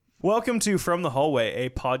Welcome to From the Hallway, a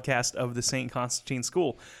podcast of the St. Constantine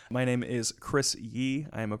School. My name is Chris Yee.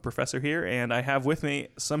 I am a professor here, and I have with me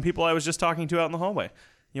some people I was just talking to out in the hallway.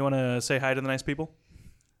 You want to say hi to the nice people?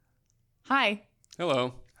 Hi.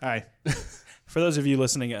 Hello. Hi. For those of you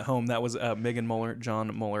listening at home, that was Megan Muller,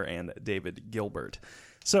 John Muller, and David Gilbert.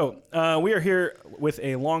 So we are here with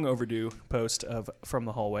a long overdue post of From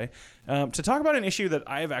the Hallway to talk about an issue that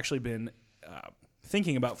I have actually been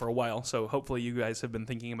thinking about for a while. So hopefully you guys have been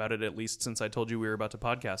thinking about it at least since I told you we were about to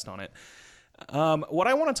podcast on it. What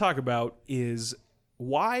I want to talk about is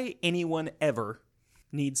why anyone ever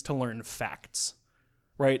needs to learn facts.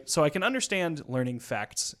 Right? So I can understand learning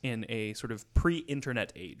facts in a sort of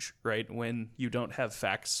pre-internet age, right? When you don't have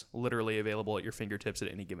facts literally available at your fingertips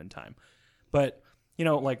at any given time. But, you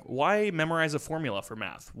know, like, why memorize a formula for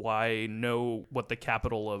math? Why know what the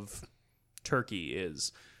capital of Turkey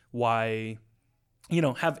is? Why, you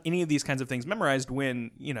know, have any of these kinds of things memorized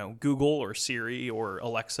when, you know, Google or Siri or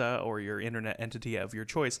Alexa or your internet entity of your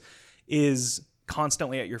choice is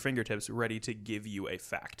constantly at your fingertips ready to give you a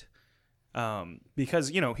fact? Because,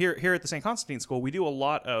 you know, here at the St. Constantine School, we do a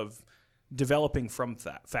lot of developing from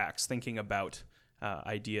facts, thinking about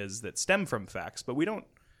ideas that stem from facts, but we don't,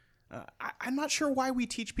 I'm not sure why we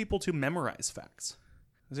teach people to memorize facts.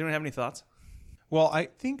 Does anyone have any thoughts? Well, I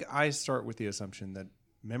think I start with the assumption that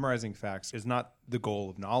memorizing facts is not the goal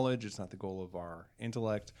of knowledge. It's not the goal of our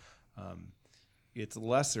intellect. It's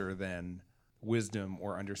lesser than wisdom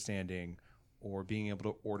or understanding or being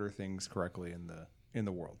able to order things correctly in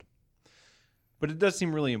the world. But it does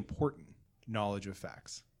seem really important, knowledge of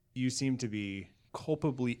facts. You seem to be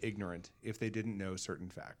culpably ignorant if they didn't know certain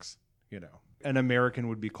facts. You know, an American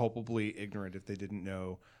would be culpably ignorant if they didn't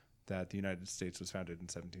know that the United States was founded in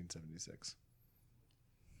 1776.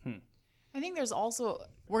 I think there's also,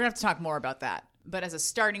 we're going to have to talk more about that. But as a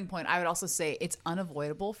starting point, I would also say it's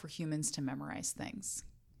unavoidable for humans to memorize things.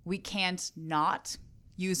 We can't not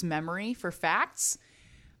use memory for facts,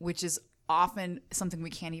 which is often something we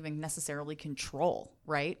can't even necessarily control,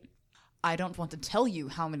 right? I don't want to tell you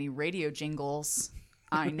how many radio jingles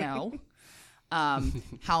I know,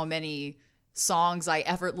 how many songs I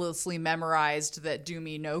effortlessly memorized that do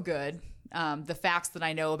me no good, the facts that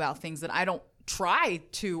I know about things that I don't try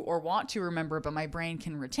to or want to remember, but my brain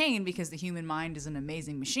can retain because the human mind is an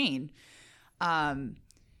amazing machine.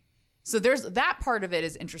 So there's that part of it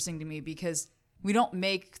is interesting to me because we don't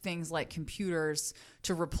make things like computers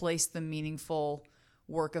to replace the meaningful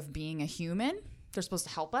work of being a human. They're supposed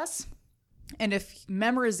to help us. And if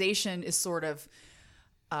memorization is sort of,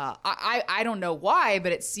 I don't know why,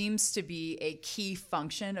 but it seems to be a key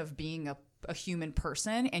function of being a human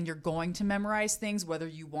person, and you're going to memorize things whether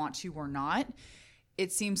you want to or not.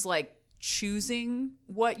 It seems like choosing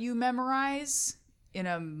what you memorize in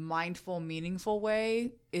a mindful, meaningful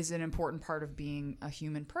way is an important part of being a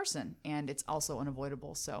human person, and it's also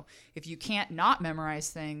unavoidable. So if you can't not memorize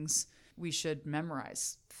things, we should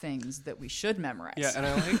memorize things that we should memorize. Yeah,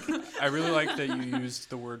 and I really like that you used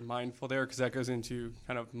the word mindful there, because that goes into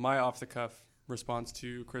kind of my off-the-cuff response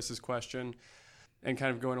to Chris's question, and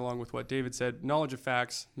kind of going along with what David said. Knowledge of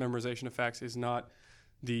facts, memorization of facts is not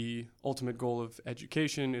the ultimate goal of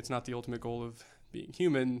education. It's not the ultimate goal of being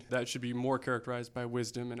human. That should be more characterized by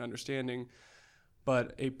wisdom and understanding.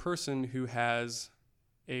 But a person who has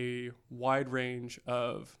a wide range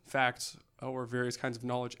of facts or various kinds of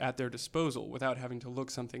knowledge at their disposal without having to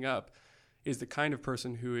look something up is the kind of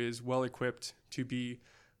person who is well equipped to be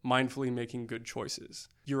mindfully making good choices.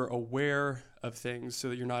 You're aware of things so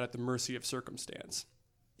that you're not at the mercy of circumstance.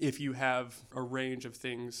 If you have a range of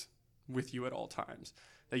things with you at all times,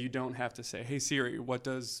 that you don't have to say, hey Siri, what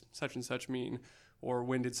does such and such mean? Or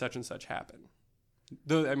when did such and such happen?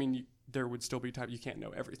 Though, I mean, there would still be times you can't know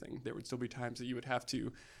everything. There would still be times that you would have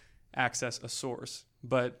to access a source.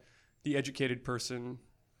 But the educated person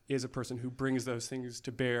is a person who brings those things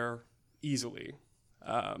to bear easily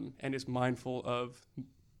and is mindful of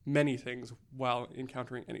many things while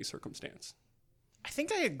encountering any circumstance. I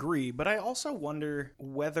think I agree, but I also wonder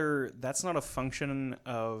whether that's not a function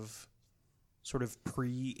of sort of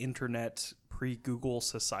pre-internet, pre-Google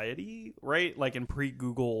society, right? Like in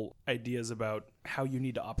pre-Google ideas about how you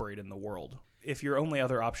need to operate in the world. If your only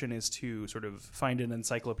other option is to sort of find an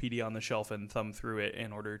encyclopedia on the shelf and thumb through it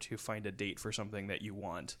in order to find a date for something that you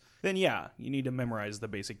want, then yeah, you need to memorize the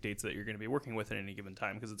basic dates that you're going to be working with at any given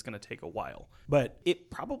time because it's going to take a while. But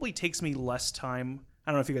it probably takes me less time.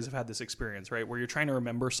 I don't know if you guys have had this experience, right? Where you're trying to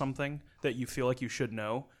remember something that you feel like you should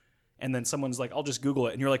know, and then someone's like, I'll just Google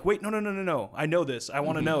it. And you're like, wait, no. I know this. I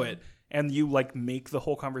want to know it. and you like make the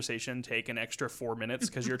whole conversation take an extra 4 minutes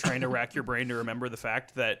because you're trying to rack your brain to remember the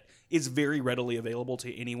fact that is very readily available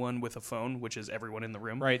to anyone with a phone, which is everyone in the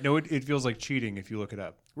room. Right. No, it feels like cheating if you look it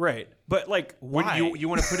up. Right. But like, why? You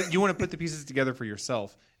want to put it, you want to put the pieces together for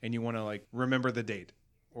yourself, and you want to like remember the date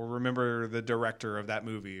or remember the director of that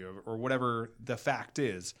movie or whatever the fact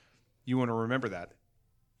is. You want to remember that.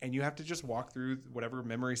 And you have to just walk through whatever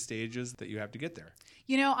memory stages that you have to get there.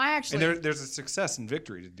 You know, I actually... And there's a success and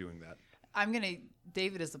victory to doing that.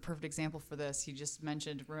 David is the perfect example for this. He just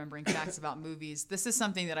mentioned remembering facts about movies. This is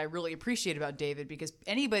something that I really appreciate about David, because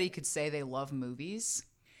anybody could say they love movies,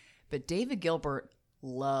 but David Gilbert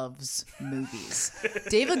loves movies.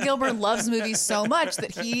 David Gilbert loves movies so much that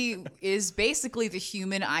he is basically the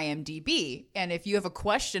human IMDb. And if you have a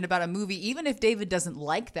question about a movie, even if David doesn't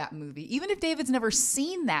like that movie, even if David's never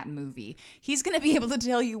seen that movie, he's going to be able to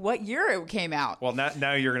tell you what year it came out. Well,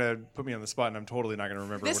 now you're going to put me on the spot, and I'm totally not going to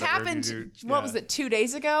remember. This happened, what was it, 2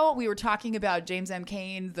 days ago? We were talking about James M.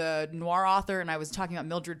 Cain, the noir author, and I was talking about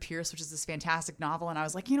Mildred Pierce, which is this fantastic novel. And I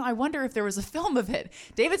was like, I wonder if there was a film of it.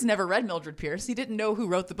 David's never read Mildred Pierce. He didn't know who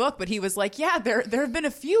wrote the book, but he was like, yeah, there have been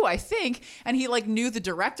a few, I think. And he like knew the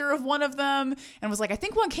director of one of them and was like, I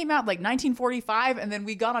think one came out like 1945. And then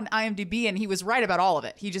we got on IMDb and he was right about all of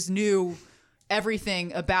it. He just knew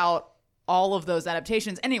everything about all of those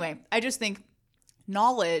adaptations. Anyway, I just think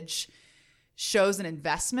knowledge shows an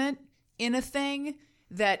investment in a thing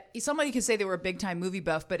that somebody could say they were a big time movie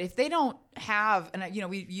buff, but if they don't have, and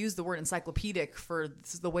we use the word encyclopedic for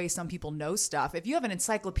the way some people know stuff. If you have an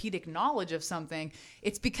encyclopedic knowledge of something,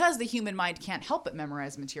 it's because the human mind can't help but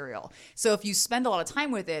memorize material. So if you spend a lot of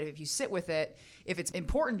time with it, if you sit with it, if it's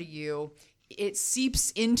important to you, it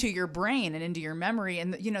seeps into your brain and into your memory.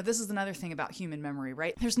 And, this is another thing about human memory,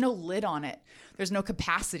 right? There's no lid on it. There's no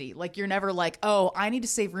capacity. Like you're never like, oh, I need to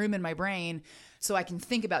save room in my brain so I can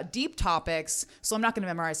think about deep topics, so I'm not going to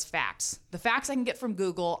memorize facts. The facts I can get from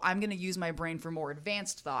Google, I'm going to use my brain for more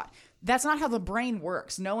advanced thought. That's not how the brain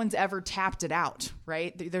works. No one's ever tapped it out,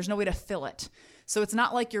 right? There's no way to fill it. So it's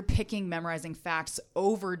not like you're picking memorizing facts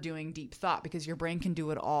over doing deep thought, because your brain can do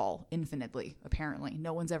it all infinitely, apparently.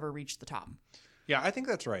 No one's ever reached the top. Yeah, I think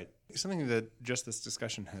that's right. Something that just this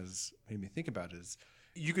discussion has made me think about is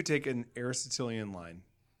you could take an Aristotelian line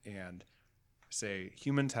and say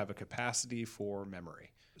humans have a capacity for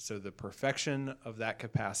memory. So the perfection of that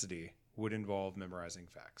capacity would involve memorizing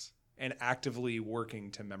facts and actively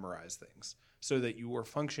working to memorize things so that you are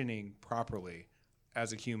functioning properly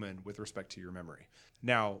as a human with respect to your memory.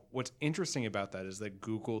 Now, what's interesting about that is that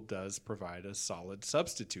Google does provide a solid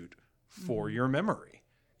substitute for your memory.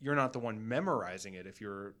 You're not the one memorizing it if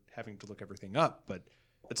you're having to look everything up, but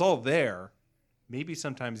it's all there, maybe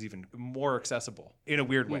sometimes even more accessible in a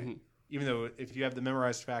weird way. Mm-hmm. Even though if you have the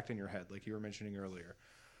memorized fact in your head, like you were mentioning earlier,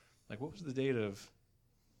 like what was the date of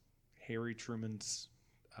Harry Truman's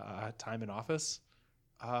time in office?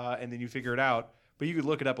 And then you figure it out, but you could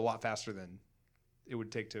look it up a lot faster than it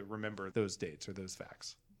would take to remember those dates or those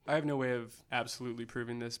facts. I have no way of absolutely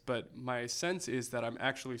proving this, but my sense is that I'm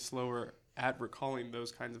actually slower at recalling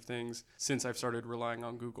those kinds of things since I've started relying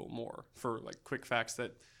on Google more for like quick facts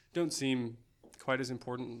that don't seem quite as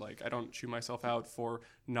important. Like I don't chew myself out for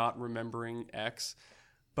not remembering X,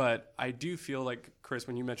 but I do feel like, Chris,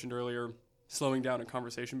 when you mentioned earlier slowing down a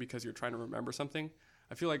conversation because you're trying to remember something,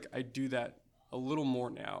 I feel like I do that a little more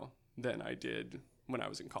now than I did when I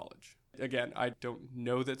was in college. Again, I don't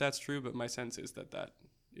know that that's true, but my sense is that that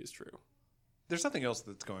is true. There's something else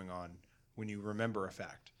that's going on when you remember a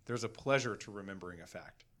fact. There's a pleasure to remembering a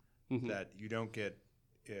fact that you don't get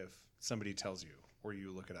if somebody tells you or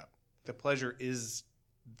you look it up. The pleasure is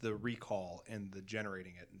the recall and the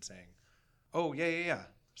generating it and saying, oh, yeah.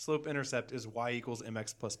 Slope intercept is y equals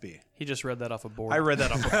mx plus b. He just read that off a board. I read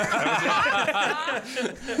that off a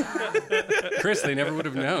board. Chris, they never would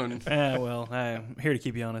have known. Well, I'm here to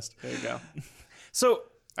keep you honest. There you go. So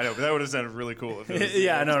I know, but that would have sounded really cool. If it was,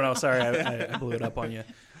 yeah, no, sorry. I blew it up on you.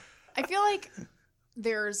 I feel like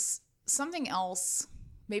there's something else.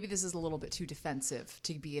 Maybe this is a little bit too defensive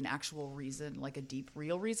to be an actual reason, like a deep,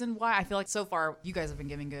 real reason why. I feel like so far, you guys have been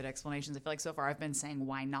giving good explanations. I feel like so far I've been saying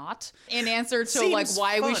why not in answer to like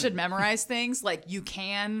why we should memorize things. Like you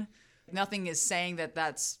can. Nothing is saying that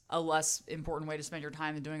that's a less important way to spend your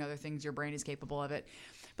time than doing other things. Your brain is capable of it.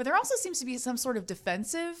 But there also seems to be some sort of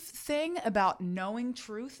defensive thing about knowing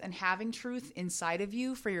truth and having truth inside of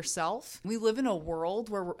you for yourself. We live in a world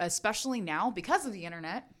where, especially now, because of the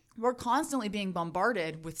internet, we're constantly being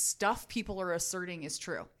bombarded with stuff people are asserting is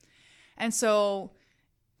true. And so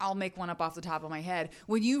I'll make one up off the top of my head.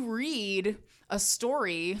 When you read a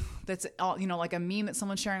story that's, like a meme that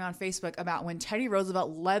someone's sharing on Facebook about when Teddy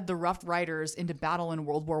Roosevelt led the Rough Riders into battle in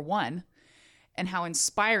World War I and how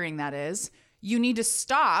inspiring that is, you need to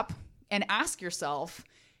stop and ask yourself,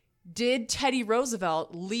 did Teddy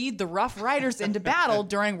Roosevelt lead the Rough Riders into battle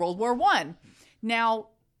during World War I? Now,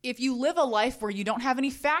 if you live a life where you don't have any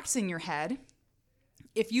facts in your head,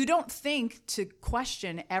 if you don't think to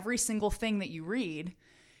question every single thing that you read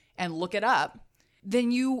and look it up,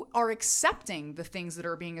 then you are accepting the things that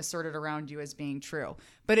are being asserted around you as being true.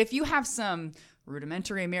 But if you have some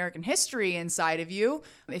rudimentary American history inside of you,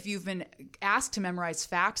 if you've been asked to memorize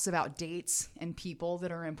facts about dates and people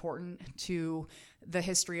that are important to the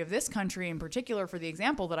history of this country, in particular for the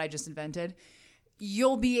example that I just invented,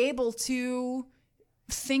 you'll be able to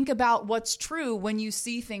think about what's true when you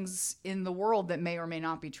see things in the world that may or may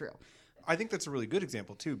not be true. I think that's a really good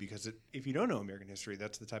example, too, because if you don't know American history,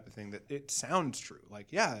 that's the type of thing that it sounds true.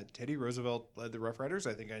 Like, yeah, Teddy Roosevelt led the Rough Riders.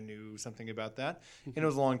 I think I knew something about that. And it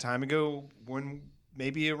was a long time ago, when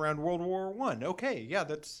maybe around World War I. Okay, yeah,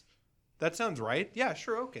 that sounds right. Yeah,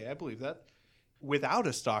 sure, okay, I believe that. Without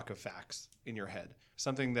a stock of facts in your head,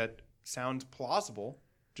 something that sounds plausible,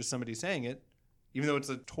 just somebody saying it, even though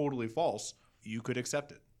it's totally false, you could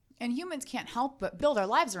accept it. And humans can't help but build our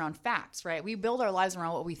lives around facts, right? We build our lives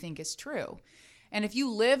around what we think is true. And if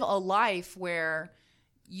you live a life where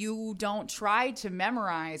you don't try to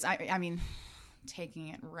memorize, I mean, taking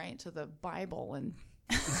it right to the Bible, and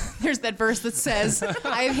there's that verse that says,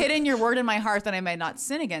 I have hidden your word in my heart that I may not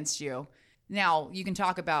sin against you. Now, you can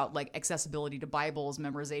talk about like accessibility to Bibles,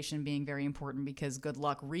 memorization being very important, because good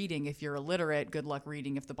luck reading if you're illiterate, good luck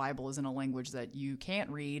reading if the Bible is in a language that you can't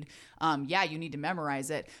read. Yeah, you need to memorize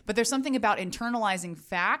it. But there's something about internalizing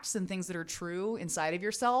facts and things that are true inside of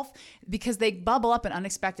yourself, because they bubble up at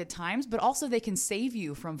unexpected times, but also they can save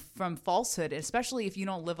you from falsehood, especially if you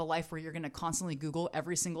don't live a life where you're going to constantly Google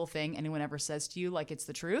every single thing anyone ever says to you like it's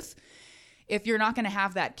the truth. If you're not going to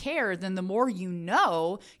have that care, then the more you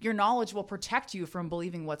know, your knowledge will protect you from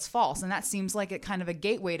believing what's false. And that seems like a kind of a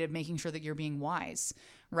gateway to making sure that you're being wise,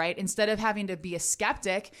 right? Instead of having to be a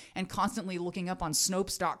skeptic and constantly looking up on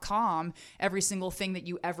Snopes.com every single thing that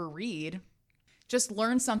you ever read, just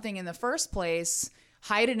learn something in the first place,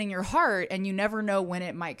 hide it in your heart, and you never know when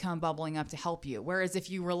it might come bubbling up to help you. Whereas if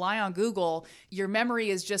you rely on Google, your memory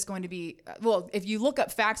is just going to be, well, if you look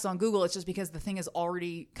up facts on Google, it's just because the thing has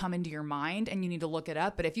already come into your mind and you need to look it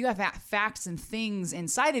up. But if you have facts and things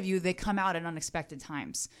inside of you, they come out at unexpected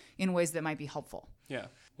times in ways that might be helpful. Yeah.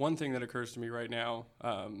 One thing that occurs to me right now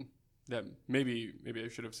that maybe I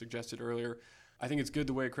should have suggested earlier, I think it's good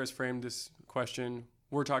the way Chris framed this question.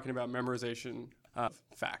 We're talking about memorization of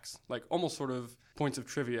facts, like almost sort of points of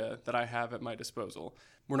trivia that I have at my disposal.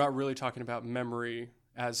 We're not really talking about memory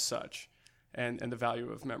as such and the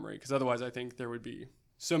value of memory, because otherwise I think there would be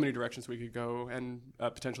so many directions we could go, and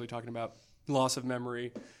potentially talking about loss of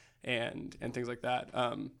memory and things like that.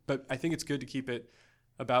 But I think it's good to keep it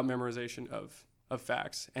about memorization of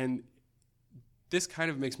facts. And this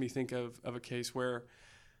kind of makes me think of a case where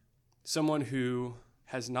someone who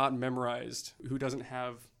has not memorized, who doesn't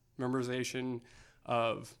have memorization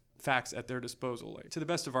of facts at their disposal, like, to the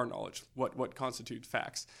best of our knowledge, what constitutes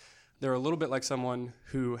facts. They're a little bit like someone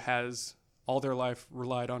who has all their life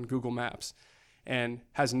relied on Google Maps and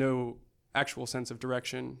has no actual sense of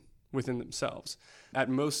direction within themselves. At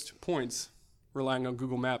most points, relying on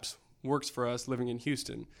Google Maps works for us living in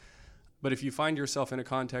Houston. But if you find yourself in a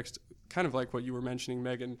context, kind of like what you were mentioning,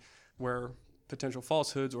 Megan, where potential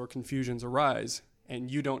falsehoods or confusions arise, and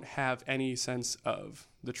you don't have any sense of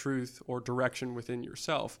the truth or direction within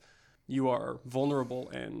yourself, you are vulnerable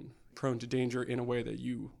and prone to danger in a way that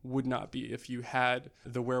you would not be if you had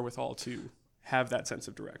the wherewithal to have that sense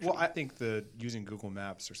of direction. Well, I think using Google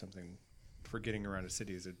Maps or something for getting around a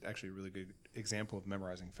city is actually a really good example of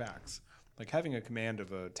memorizing facts. Like, having a command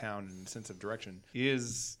of a town and a sense of direction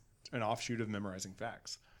is an offshoot of memorizing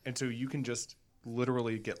facts. And so you can just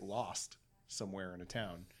literally get lost somewhere in a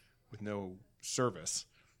town with no service,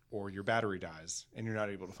 or your battery dies and you're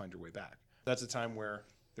not able to find your way back. That's a time where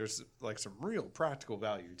there's like some real practical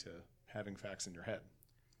value to having facts in your head.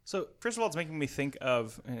 So, first of all, it's making me think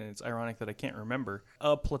of, and it's ironic that I can't remember,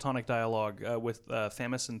 a Platonic dialogue with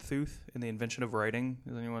Thamus and Thuth in The Invention of Writing.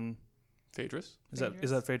 Is anyone... Phaedrus? Is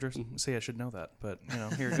that Phaedrus? Mm-hmm. See, I should know that, but,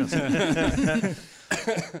 here it goes.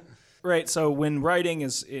 Right, so when writing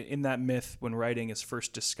is, in that myth, when writing is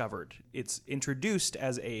first discovered, it's introduced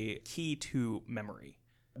as a key to memory.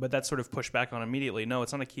 But that's sort of pushed back on immediately. No,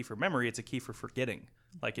 it's not a key for memory, it's a key for forgetting.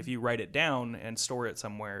 Like, if you write it down and store it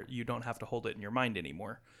somewhere, you don't have to hold it in your mind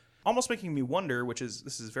anymore. almost making me wonder,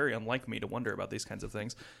 this is very unlike me to wonder about these kinds of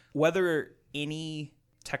things, whether any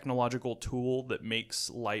technological tool that makes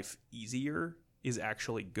life easier is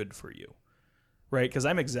actually good for you. Right, because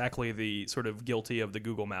I'm exactly the sort of guilty of the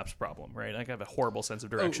Google Maps problem, right? I have a horrible sense of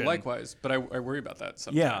direction. Oh, likewise, but I worry about that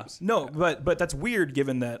Yeah, sometimes. no, but that's weird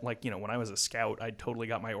given that, like, when I was a scout, I totally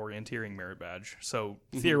got my orienteering merit badge. So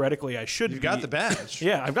theoretically, I should. You got the badge.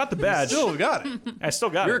 Yeah, I've got the badge. Still got it. I still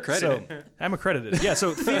got You're it. accredited. So I'm accredited. Yeah,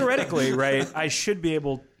 so theoretically, right, I should be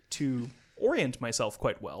able to orient myself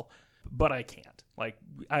quite well, but I can't. Like,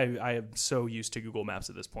 I am so used to Google Maps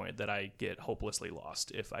at this point that I get hopelessly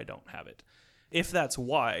lost if I don't have it. If that's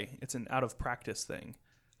why, it's an out of practice thing.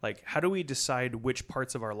 Like, how do we decide which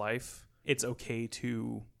parts of our life it's okay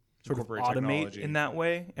to sort of Incorporate automate technology. in that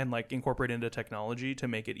way and like incorporate into technology to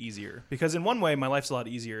make it easier? Because in one way, my life's a lot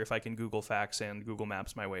easier if I can Google Facts and Google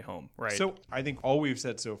Maps my way home, right? So I think all we've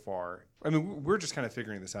said so far, I mean, we're just kind of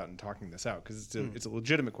figuring this out and talking this out because it's a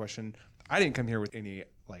legitimate question. I didn't come here with any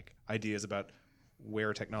like ideas about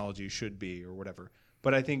where technology should be or whatever,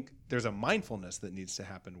 but I think there's a mindfulness that needs to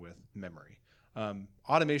happen with memory.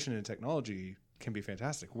 Automation and technology can be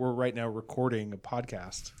fantastic. We're right now recording a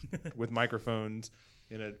podcast with microphones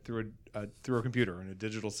through a computer in a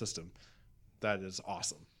digital system. That is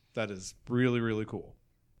awesome. That is really, really cool.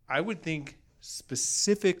 I would think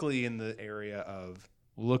specifically in the area of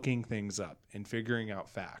looking things up and figuring out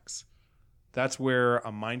facts. That's where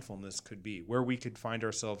a mindfulness could be, where we could find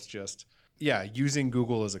ourselves just, using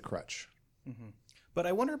Google as a crutch. Mm-hmm. But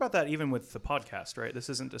I wonder about that even with the podcast, right? This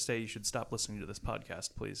isn't to say you should stop listening to this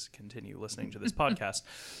podcast. Please continue listening to this podcast.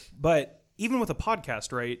 But even with a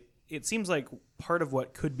podcast, right, it seems like part of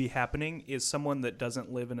what could be happening is someone that doesn't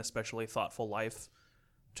live an especially thoughtful life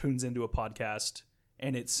tunes into a podcast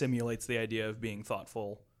and it simulates the idea of being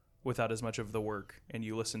thoughtful without as much of the work, and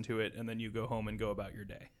you listen to it and then you go home and go about your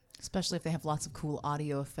day. Especially if they have lots of cool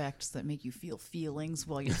audio effects that make you feel feelings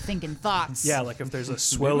while you're thinking thoughts. Yeah, like if there's a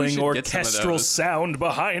swelling should get some of orchestral those. sound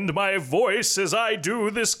behind my voice as I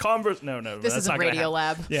do this No, This that's isn't not gonna Radio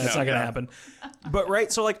happen. Lab. Yeah, it's No, not going to no. happen. But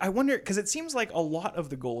right, so like I wonder, because it seems like a lot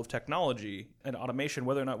of the goal of technology and automation,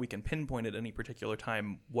 whether or not we can pinpoint at any particular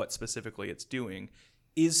time what specifically it's doing,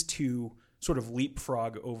 is to sort of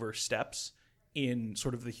leapfrog over steps in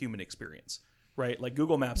sort of the human experience. Right? Like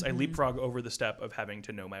Google Maps, I leapfrog over the step of having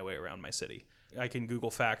to know my way around my city. I can Google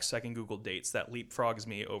Facts, I can Google dates. That leapfrogs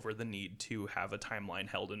me over the need to have a timeline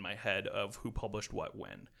held in my head of who published what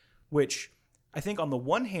when. Which I think on the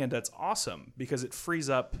one hand, that's awesome because it frees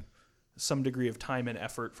up some degree of time and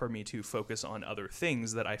effort for me to focus on other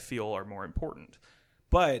things that I feel are more important.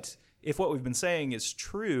 But if what we've been saying is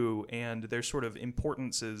true and there's sort of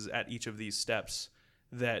importances at each of these steps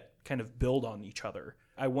that kind of build on each other,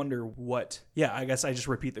 I wonder I guess I just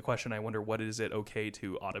repeat the question. I wonder what is it okay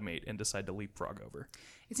to automate and decide to leapfrog over?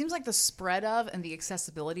 It seems like the spread of and the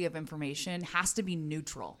accessibility of information has to be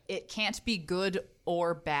neutral. It can't be good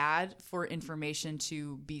or bad for information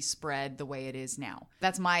to be spread the way it is now.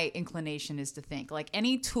 That's my inclination, is to think like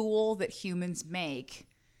any tool that humans make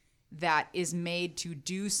that is made to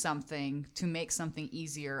do something, to make something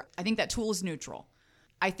easier, I think that tool is neutral.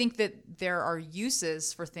 I think that there are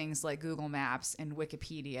uses for things like Google Maps and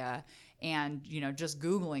Wikipedia and, just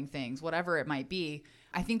Googling things, whatever it might be.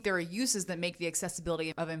 I think there are uses that make the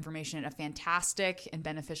accessibility of information a fantastic and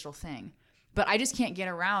beneficial thing. But I just can't get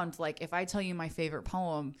around, like, if I tell you my favorite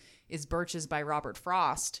poem is Birches by Robert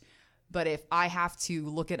Frost, but if I have to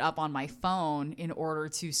look it up on my phone in order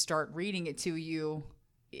to start reading it to you,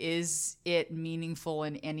 is it meaningful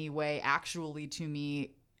in any way actually to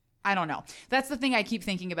me? I don't know. That's the thing I keep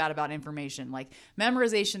thinking about information. Like,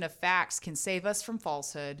 memorization of facts can save us from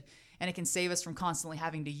falsehood, and it can save us from constantly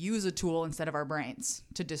having to use a tool instead of our brains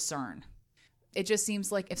to discern. It just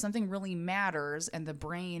seems like if something really matters and the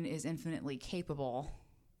brain is infinitely capable,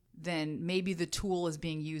 then maybe the tool is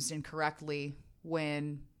being used incorrectly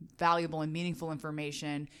when valuable and meaningful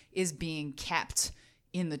information is being kept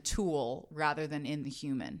in the tool rather than in the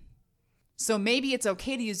human. So maybe it's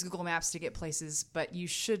okay to use Google Maps to get places, but you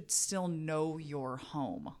should still know your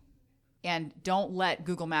home. And don't let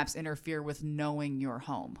Google Maps interfere with knowing your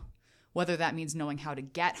home. Whether that means knowing how to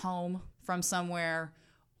get home from somewhere,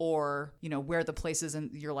 or, where the places in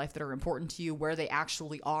your life that are important to you, where they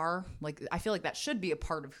actually are. Like, I feel like that should be a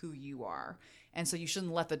part of who you are. And so you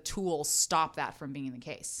shouldn't let the tool stop that from being the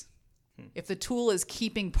case. If the tool is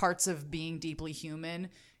keeping parts of being deeply human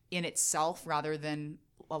in itself rather than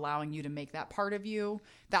allowing you to make that part of you,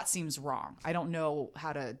 that seems wrong. I don't know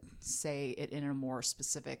how to say it in a more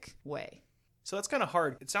specific way. So that's kind of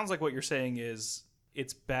hard. It sounds like what you're saying is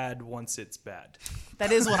it's bad once it's bad.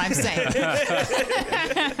 That is what I'm saying.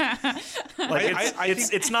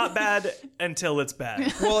 It's not bad until it's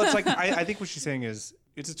bad. Well, it's like I think what she's saying is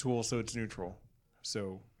it's a tool, so it's neutral.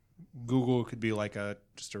 So Google could be like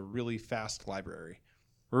just a really fast library,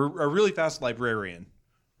 or a really fast librarian,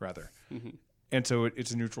 rather. Mm-hmm. And so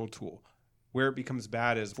it's a neutral tool. Where it becomes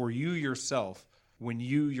bad is for you yourself, when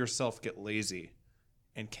you yourself get lazy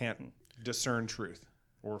and can't discern truth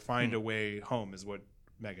or find a way home, is what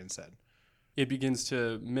Megan said. It begins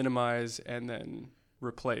to minimize and then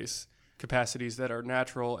replace capacities that are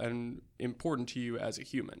natural and important to you as a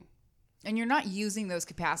human. And you're not using those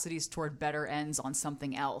capacities toward better ends on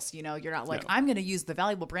something else. You know, you're not like, No. I'm going to use the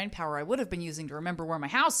valuable brain power I would have been using to remember where my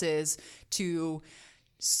house is to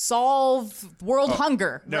solve world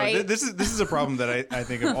hunger, No, right? this is a problem that I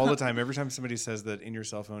think of all the time. Every time somebody says that in your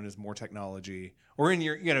cell phone is more technology, or in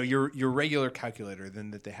your regular calculator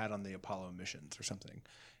than that they had on the Apollo missions or something.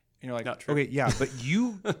 And you're like, Not true. okay, yeah, but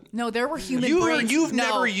you No, there were human brains. you've No,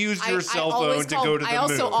 never used your cell always phone to call- go to the I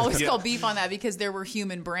also moon. always Yeah. call beef on that because there were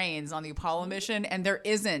human brains on the Apollo mission, and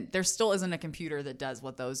there still isn't a computer that does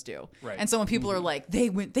what those do. Right. And so when people are like,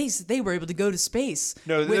 they were able to go to space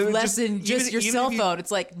No, with less just- than just even- your even cell if you- phone,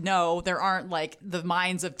 it's like, no, there aren't like the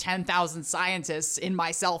minds of 10,000 scientists in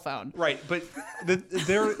my cell phone. Right, but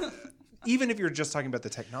there, even if you're just talking about the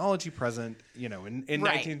technology present, in Right.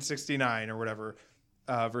 1969 or whatever,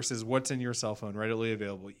 versus what's in your cell phone readily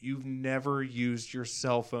available, you've never used your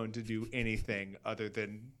cell phone to do anything other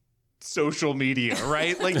than social media,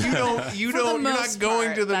 right? Like you're not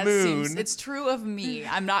going to the moon. It's true of me.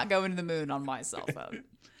 I'm not going to the moon on my cell phone.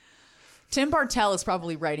 Tim Bartel is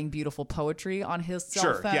probably writing beautiful poetry on his cell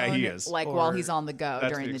Sure, phone. yeah, he is. Like Or- while he's on the go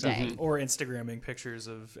That's during the the day. exception. Or Instagramming pictures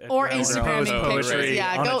of Or Edgar Allan Instagramming Poe's pictures. poetry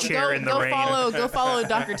Yeah, on go a chair in the rain. follow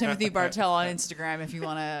Dr. Timothy Bartel on Instagram if you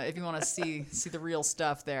wanna see the real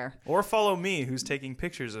stuff there. Or follow me, who's taking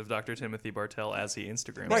pictures of Dr. Timothy Bartel as he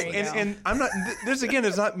Instagrams. Right, them. you go. and I'm not. This again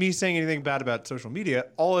is not me saying anything bad about social media.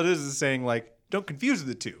 All it is saying like, don't confuse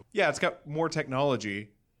the two. Yeah, it's got more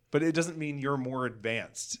technology, but it doesn't mean you're more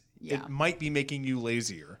advanced. Yeah. It might be making you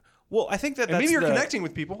lazier. Well, I think And that's maybe you're the- connecting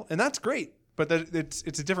with people, and that's great. But it's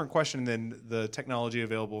a different question than the technology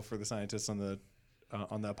available for the scientists on the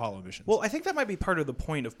Apollo missions. Well, I think that might be part of the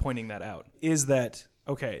point of pointing that out, is that,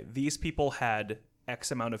 okay, these people had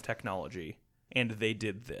X amount of technology, and they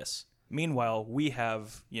did this. Meanwhile, we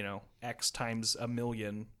have, X times a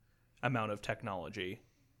million amount of technology,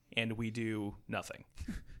 and we do nothing.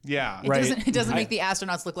 yeah, It doesn't make the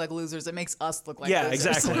astronauts look like losers. It makes us look like Yeah,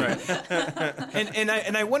 losers. exactly.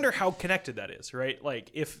 and I wonder how connected that is, right?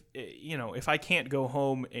 Like if I can't go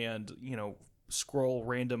home and scroll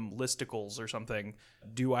random listicles or something,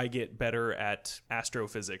 do I get better at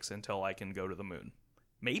astrophysics until I can go to the moon?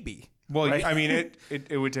 Maybe. Well, right? I mean,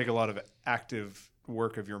 it would take a lot of active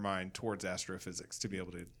work of your mind towards astrophysics to be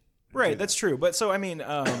able to. Right, that's true. But so I mean,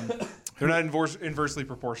 They're not inversely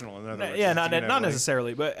proportional. In other words, yeah, It's, not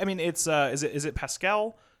necessarily. But I mean, it's is it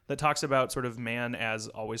Pascal that talks about sort of man as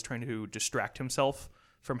always trying to distract himself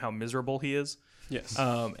from how miserable he is? Yes.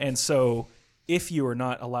 And so, if you are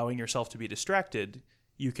not allowing yourself to be distracted,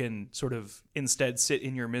 you can sort of instead sit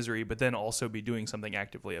in your misery, but then also be doing something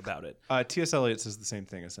actively about it. T.S. Eliot says the same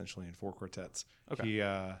thing essentially in Four Quartets.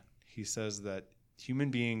 Okay. He says that human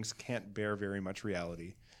beings can't bear very much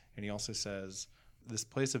reality, and he also says this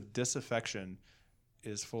place of disaffection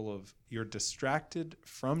is full of you're distracted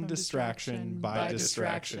from distraction by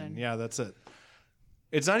distraction. Yeah, that's it.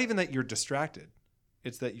 It's not even that you're distracted.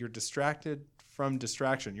 It's that you're distracted from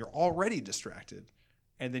distraction. You're already distracted,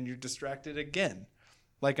 and then you're distracted again.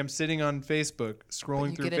 Like I'm sitting on Facebook,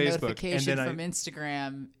 scrolling You through get a Facebook, notification and then from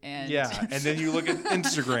Instagram, and and then you look at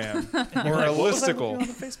Instagram or a listicle.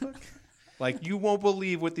 Facebook? Like you won't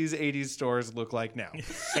believe what these '80s stars look like now,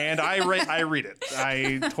 and I read it.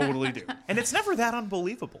 I totally do. And it's never that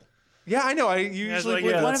unbelievable. Yeah, I know. I it's usually like,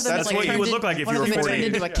 would. yeah, one of them that's is what like you would turned look like if one you of were them is 48.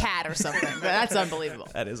 turned into a cat or something. But that's unbelievable.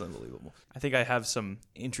 That is unbelievable. I think I have some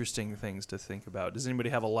interesting things to think about. Does anybody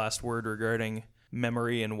have a last word regarding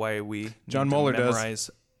memory and why we John need to Mueller does.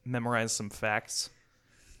 memorize some facts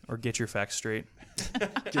or get your facts straight?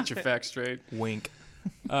 Get your facts straight. Wink.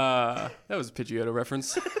 That was a Pidgeotto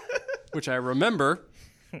reference, which I remember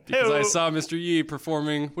because I saw Mr. Yee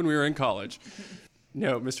performing when we were in college.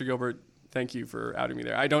 No, Mr. Gilbert, thank you for outing me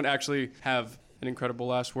there. I don't actually have an incredible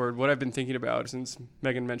last word. What I've been thinking about since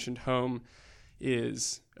Megan mentioned home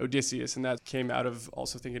is Odysseus, and that came out of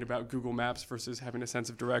also thinking about Google Maps versus having a sense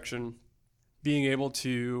of direction. Being able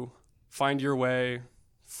to find your way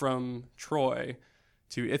from Troy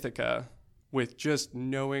to Ithaca with just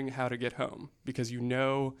knowing how to get home because you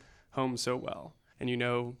know home so well. and you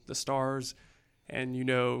know the stars, and you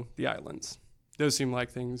know the islands. Those seem like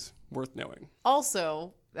things worth knowing.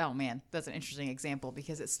 Also, oh man, that's an interesting example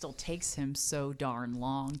because it still takes him so darn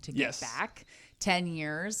long to get Yes. back. 10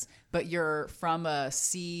 years, but you're from a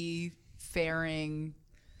seafaring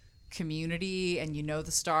community and you know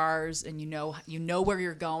the stars and you know where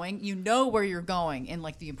you're going. You know where you're going in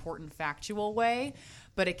like the important factual way,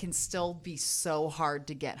 but it can still be so hard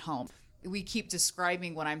to get home. We keep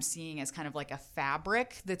describing what I'm seeing as kind of like a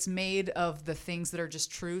fabric that's made of the things that are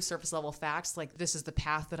just true surface level facts. Like this is the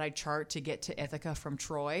path that I chart to get to Ithaca from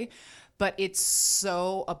Troy. But it's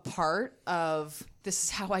so a part of this is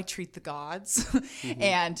how I treat the gods.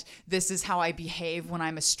 And this is how I behave when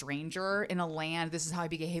I'm a stranger in a land. This is how I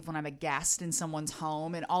behave when I'm a guest in someone's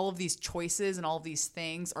home. And all of these choices and all of these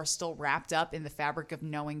things are still wrapped up in the fabric of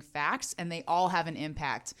knowing facts. And they all have an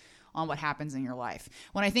impact on what happens in your life.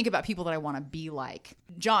 When I think about people that I want to be like,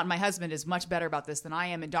 John, my husband, is much better about this than I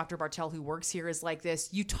am. And Dr. Bartel, who works here, is like this.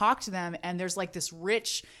 You talk to them and there's like this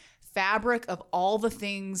rich fabric of all the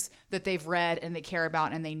things that they've read and they care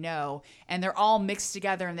about and they know. And they're all mixed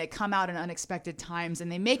together and they come out in unexpected times and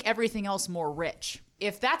they make everything else more rich.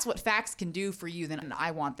 If that's what facts can do for you, then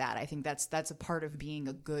I want that. I think that's a part of being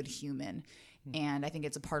a good human. And I think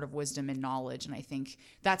it's a part of wisdom and knowledge. And I think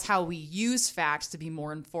that's how we use facts to be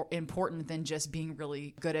more important than just being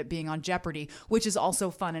really good at being on Jeopardy, which is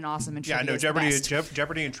also fun and awesome. And Yeah, no,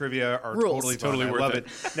 Jeopardy and trivia are Rules. totally fun. I worth love it.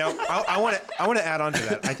 it. Now, I want to add on to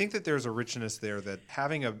that. I think that there's a richness there that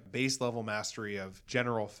having a base level mastery of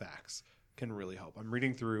general facts can really help. I'm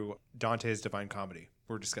reading through Dante's Divine Comedy.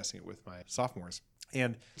 We're discussing it with my sophomores.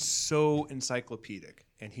 And so encyclopedic,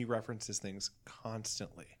 and he references things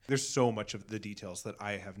constantly. There's so much of the details that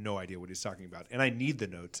I have no idea what he's talking about, and I need the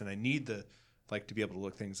notes, and I need to be able to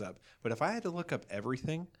look things up. But if I had to look up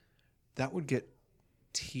everything, that would get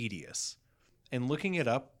tedious. And looking it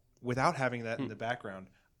up without having that in the background,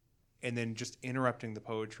 and then just interrupting the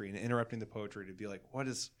poetry to be like, what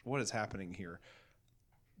is happening here?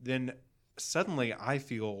 Then suddenly I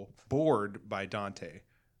feel bored by Dante,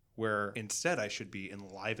 where instead I should be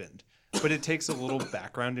enlivened. But it takes a little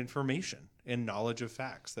background information and knowledge of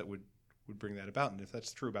facts that would bring that about. And if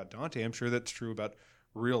that's true about Dante, I'm sure that's true about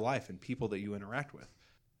real life and people that you interact with.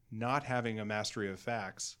 Not having a mastery of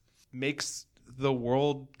facts makes the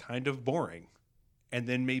world kind of boring, and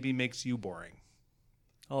then maybe makes you boring.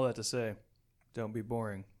 All that to say, don't be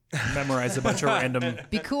boring. Memorize a bunch of random...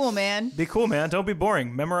 Be cool, man. Be cool, man. Don't be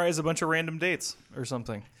boring. Memorize a bunch of random dates or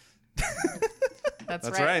something. That's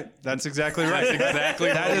right. That's exactly right. That's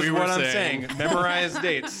exactly That what is we were what I'm saying. saying. Memorize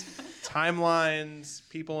dates, timelines,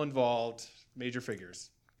 people involved, major figures.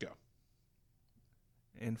 Go.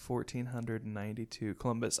 In 1492,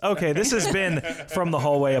 Columbus. Okay, this has been From the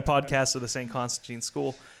Hallway, a podcast of the St. Constantine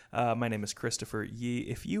School. My name is Christopher Yee.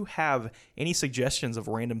 If you have any suggestions of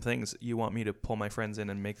random things you want me to pull my friends in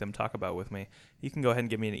and make them talk about with me, you can go ahead and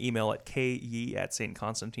give me an email at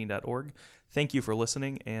kyee@stconstantine.org. Thank you for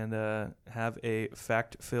listening, and have a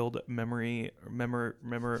fact-filled memory.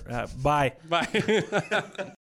 Bye. Bye.